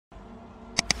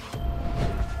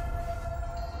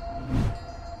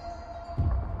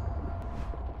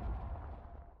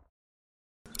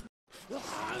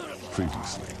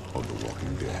Previously on The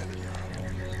Walking Dead.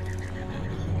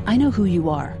 I know who you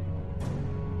are.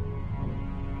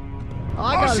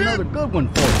 I got another good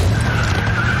one for you.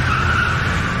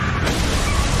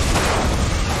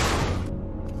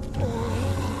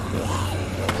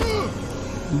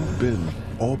 You've been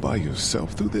all by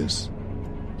yourself through this?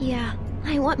 Yeah,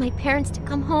 I want my parents to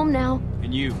come home now.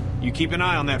 And you keep an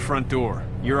eye on that front door.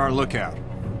 You're our lookout.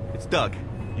 It's Doug.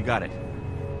 You got it.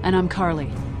 And I'm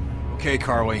Carly. Okay,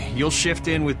 Carly, you'll shift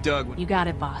in with Doug. You got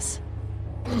it, boss.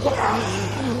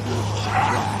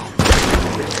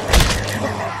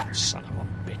 Son of a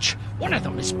bitch. One of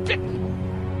them is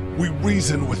bitten. We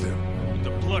reason with him. With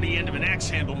the bloody end of an axe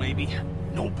handle, maybe.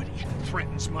 Nobody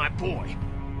threatens my boy.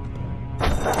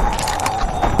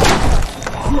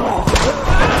 Oh,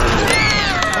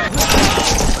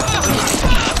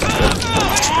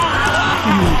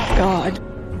 God.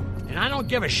 And I don't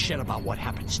give a shit about what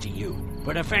happens to you.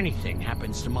 But if anything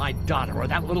happens to my daughter or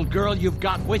that little girl you've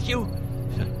got with you,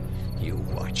 you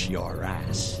watch your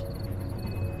ass.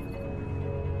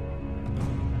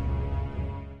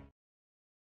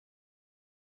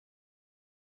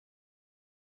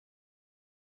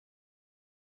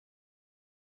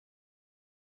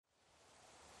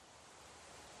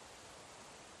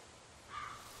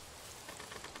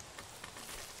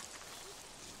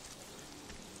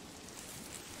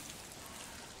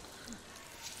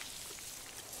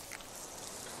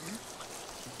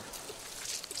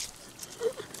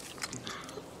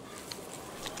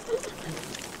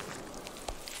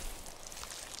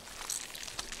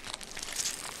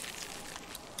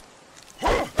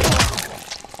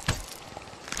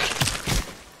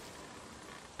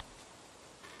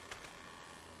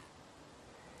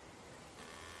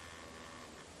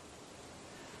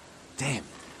 Damn.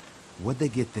 What'd they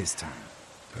get this time?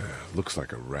 Looks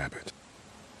like a rabbit.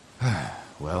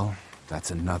 Well,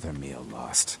 that's another meal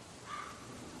lost.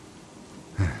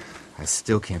 I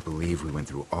still can't believe we went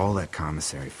through all that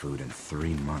commissary food in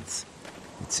 3 months.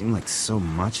 It seemed like so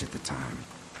much at the time.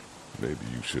 Maybe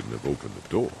you shouldn't have opened the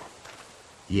door.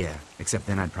 Yeah, except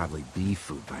then I'd probably be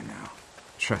food by now.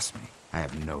 Trust me, I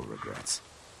have no regrets.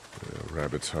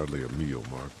 Rabbit's hardly a meal,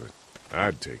 Mark, but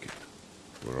I'd take it.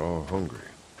 We're all hungry.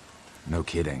 No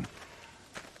kidding.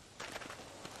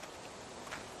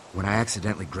 When I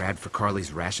accidentally grabbed for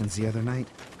Carly's rations the other night,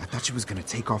 I thought she was gonna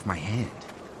take off my hand.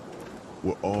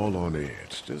 We're all on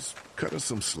edge. Just cut us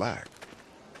some slack.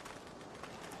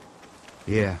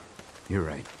 Yeah, you're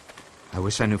right. I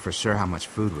wish I knew for sure how much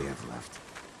food we have left.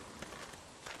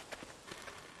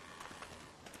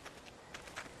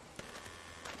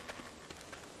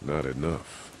 Not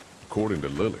enough. According to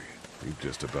Lily, we've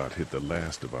just about hit the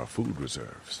last of our food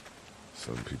reserves.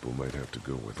 Some people might have to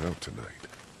go without tonight.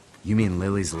 You mean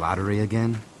Lily's lottery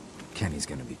again? Kenny's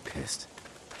gonna be pissed.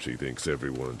 She thinks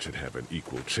everyone should have an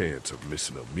equal chance of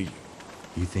missing a meal.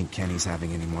 You think Kenny's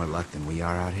having any more luck than we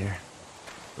are out here?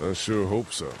 I sure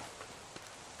hope so.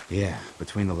 Yeah,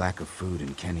 between the lack of food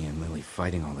and Kenny and Lily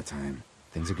fighting all the time,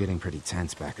 things are getting pretty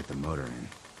tense back at the motor inn.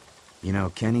 You know,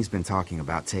 Kenny's been talking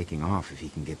about taking off if he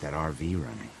can get that RV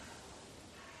running.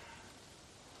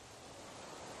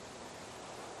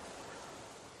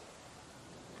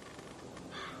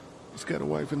 He's got a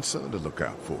wife and son to look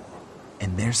out for.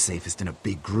 And they're safest in a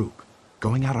big group.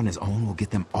 Going out on his own will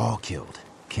get them all killed.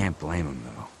 Can't blame him,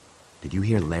 though. Did you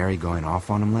hear Larry going off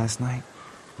on him last night?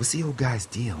 What's the old guy's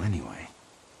deal, anyway?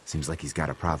 Seems like he's got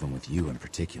a problem with you in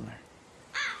particular.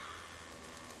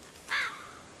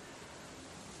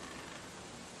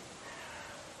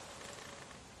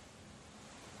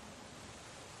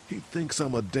 He thinks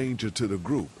I'm a danger to the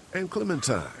group, and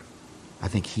Clementine. I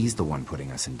think he's the one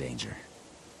putting us in danger.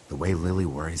 The way Lily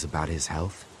worries about his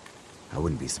health, I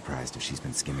wouldn't be surprised if she's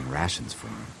been skimming rations for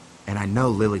him. And I know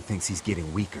Lily thinks he's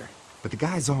getting weaker, but the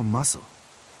guy's all muscle.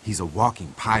 He's a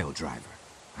walking pile driver.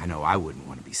 I know I wouldn't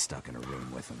want to be stuck in a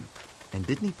room with him. And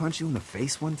didn't he punch you in the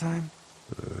face one time?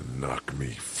 Knock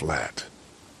me flat.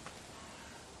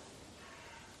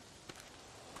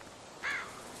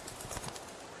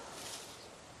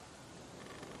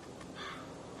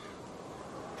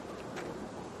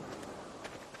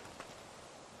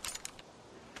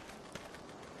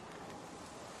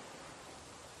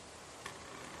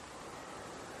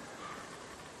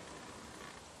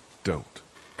 Don't.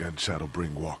 Gunshot'll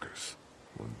bring walkers.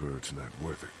 One bird's not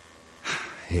worth it.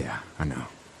 Yeah, I know.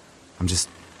 I'm just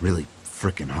really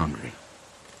frickin' hungry.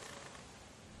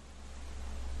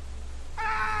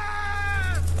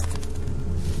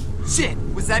 Shit!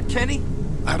 Was that Kenny?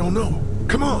 I don't know.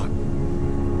 Come on!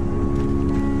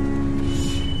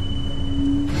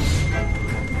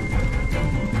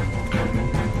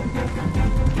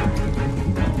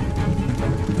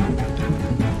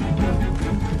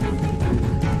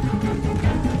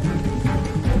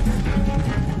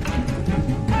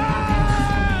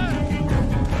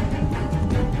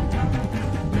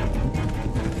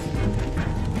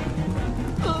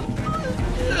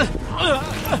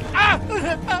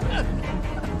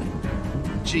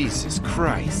 Jesus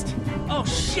Christ. Oh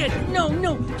shit!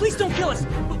 No, please don't kill us.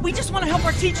 We just want to help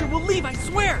our teacher. We'll leave, I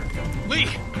swear. Lee,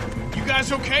 you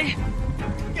guys okay?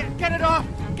 Get it off!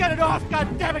 Get it off!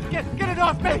 God damn it! Get it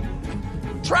off me!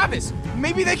 Travis,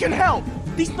 maybe they can help.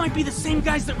 These might be the same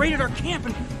guys that raided our camp,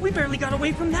 and we barely got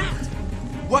away from that.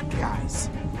 What guys?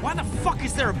 Why the fuck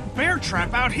is there a bear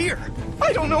trap out here?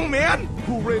 I don't know, man.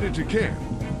 Who raided your camp?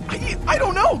 I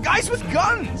don't know. Guys with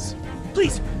guns.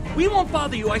 Please, we won't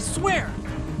bother you, I swear.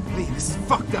 Lee, this is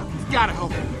fucked up. We've gotta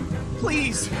help him.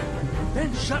 Please.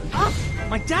 Ben, shut up.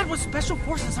 My dad was Special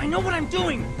Forces. I know what I'm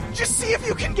doing. Just see if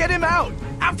you can get him out.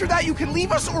 After that, you can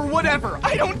leave us or whatever.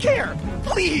 I don't care.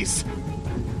 Please.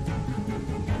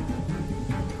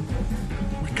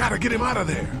 We gotta get him out of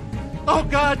there. Oh,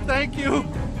 God, thank you.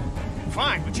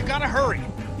 Fine, but you gotta hurry.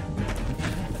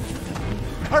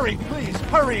 Hurry, please,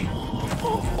 hurry.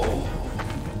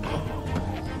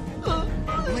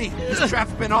 Lee, this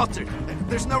trap's been altered.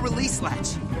 There's no release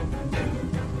latch.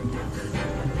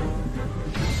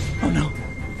 Oh, no.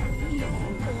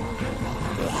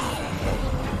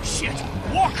 Shit,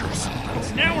 walkers.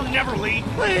 It's now or never, Lee.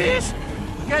 Please,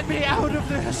 get me out of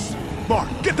this. Mark,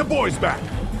 get the boys back.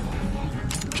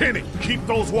 Kenny, keep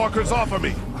those walkers off of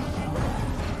me.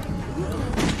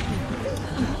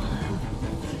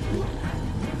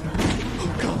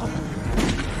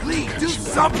 Lee, do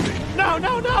something! No.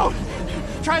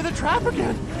 Try the trap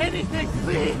again. Anything,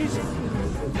 please.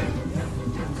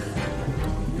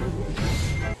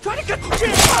 Try to get the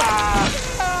jam.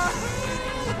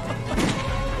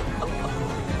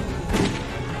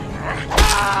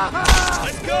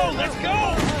 Let's go, let's go!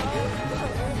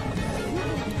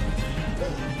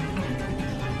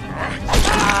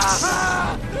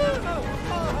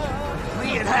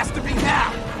 Lee, it has to be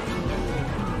now!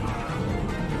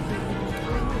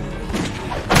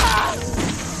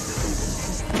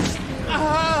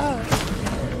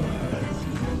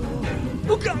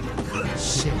 Oh, God.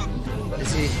 Shit.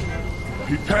 Is he...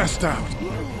 He passed out.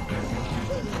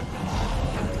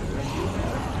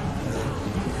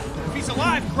 If he's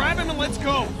alive, grab him and let's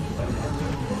go.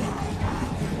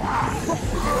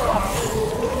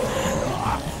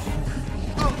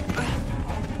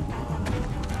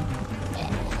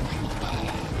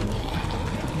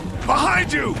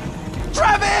 Behind you!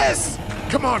 Travis!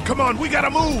 Come on, we gotta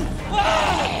move!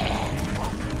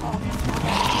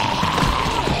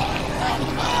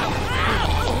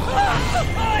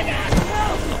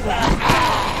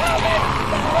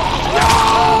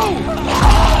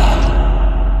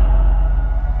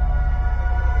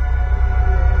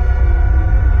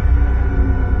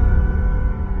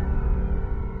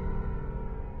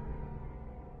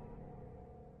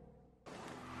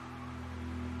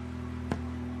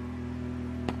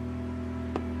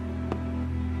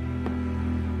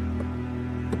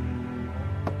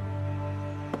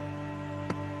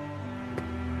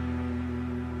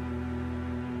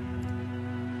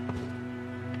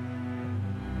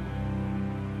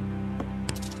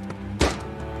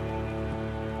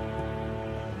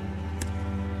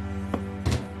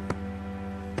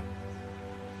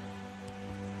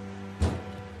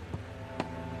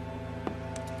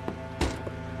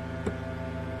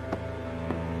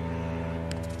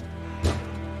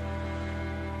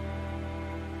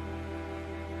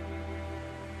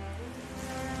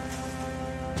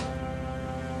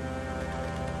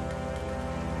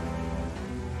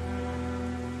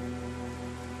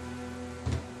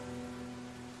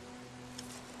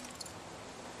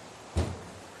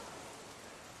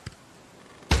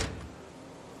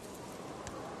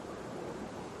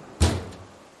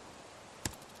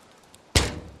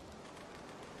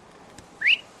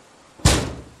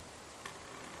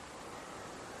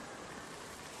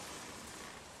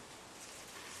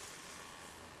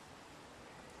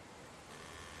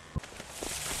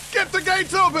 Get the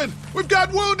gates open! We've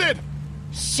got wounded!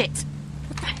 Shit!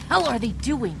 What the hell are they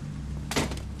doing?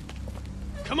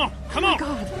 Come on! Oh my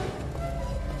God.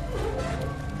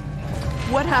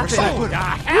 What happened? Who's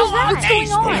that? What's going I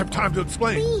don't on? have time to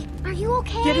explain. Lee, are you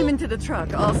okay? Get him into the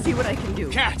truck. I'll see what I can do.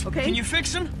 Cat, okay? can you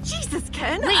fix him? Jesus,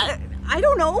 Ken. Lee. I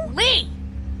don't know. Lee!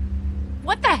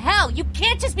 What the hell? You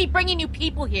can't just be bringing new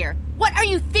people here. What are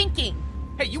you thinking?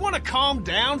 Hey, you want to calm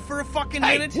down for a fucking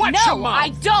minute? No, I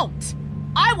don't!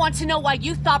 I want to know why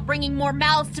you thought bringing more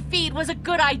mouths to feed was a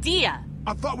good idea.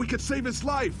 I thought we could save his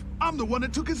life. I'm the one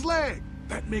that took his leg.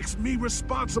 That makes me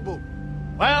responsible.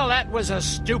 Well, that was a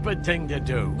stupid thing to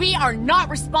do. We are not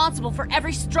responsible for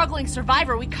every struggling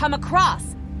survivor we come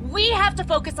across. We have to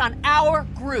focus on our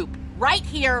group, right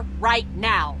here, right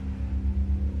now.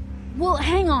 Well,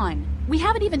 hang on. We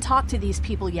haven't even talked to these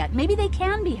people yet. Maybe they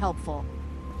can be helpful.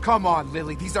 Come on,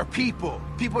 Lily, these are people.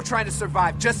 People trying to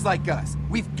survive just like us.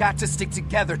 We've got to stick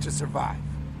together to survive.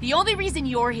 The only reason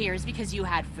you're here is because you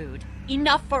had food.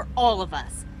 Enough for all of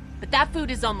us. But that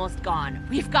food is almost gone.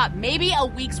 We've got maybe a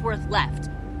week's worth left.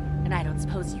 And I don't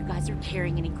suppose you guys are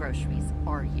carrying any groceries,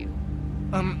 are you?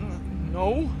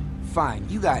 No? Fine,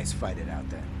 you guys fight it out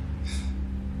then.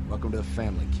 Welcome to the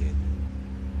family, kid.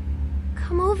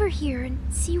 Come over here and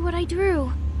see what I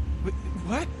drew.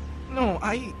 What? No,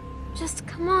 Just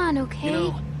come on, okay? You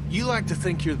know, you like to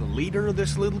think you're the leader of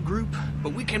this little group,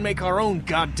 but we can make our own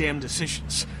goddamn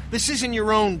decisions. This isn't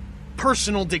your own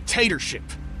personal dictatorship.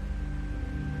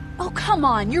 Oh, come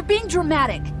on, you're being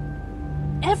dramatic.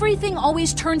 Everything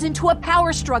always turns into a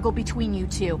power struggle between you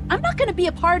two. I'm not gonna be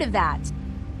a part of that.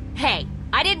 Hey,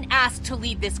 I didn't ask to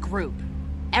lead this group.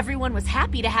 Everyone was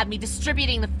happy to have me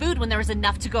distributing the food when there was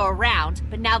enough to go around,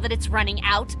 but now that it's running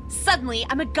out, suddenly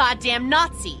I'm a goddamn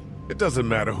Nazi. It doesn't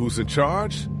matter who's in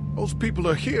charge. Those people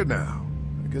are here now.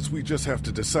 I guess we just have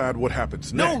to decide what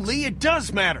happens next. No, Lee, it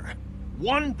does matter.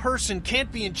 One person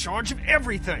can't be in charge of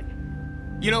everything.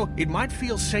 You know, it might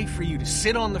feel safe for you to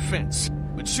sit on the fence,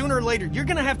 but sooner or later, you're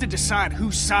gonna have to decide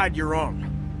whose side you're on.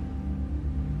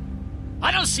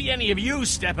 I don't see any of you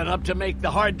stepping up to make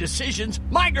the hard decisions.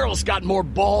 My girl's got more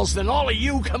balls than all of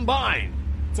you combined.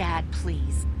 Dad,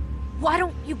 please. Why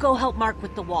don't you go help Mark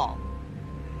with the wall?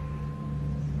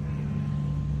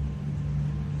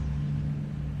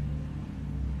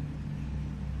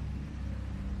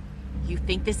 You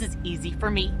think this is easy for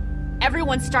me?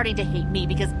 Everyone's starting to hate me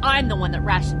because I'm the one that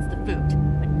rations the food,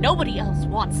 but nobody else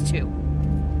wants to.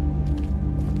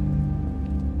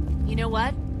 You know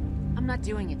what? I'm not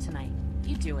doing it tonight.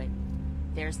 You do it.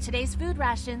 There's today's food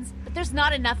rations, but there's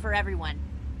not enough for everyone.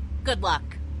 Good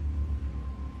luck.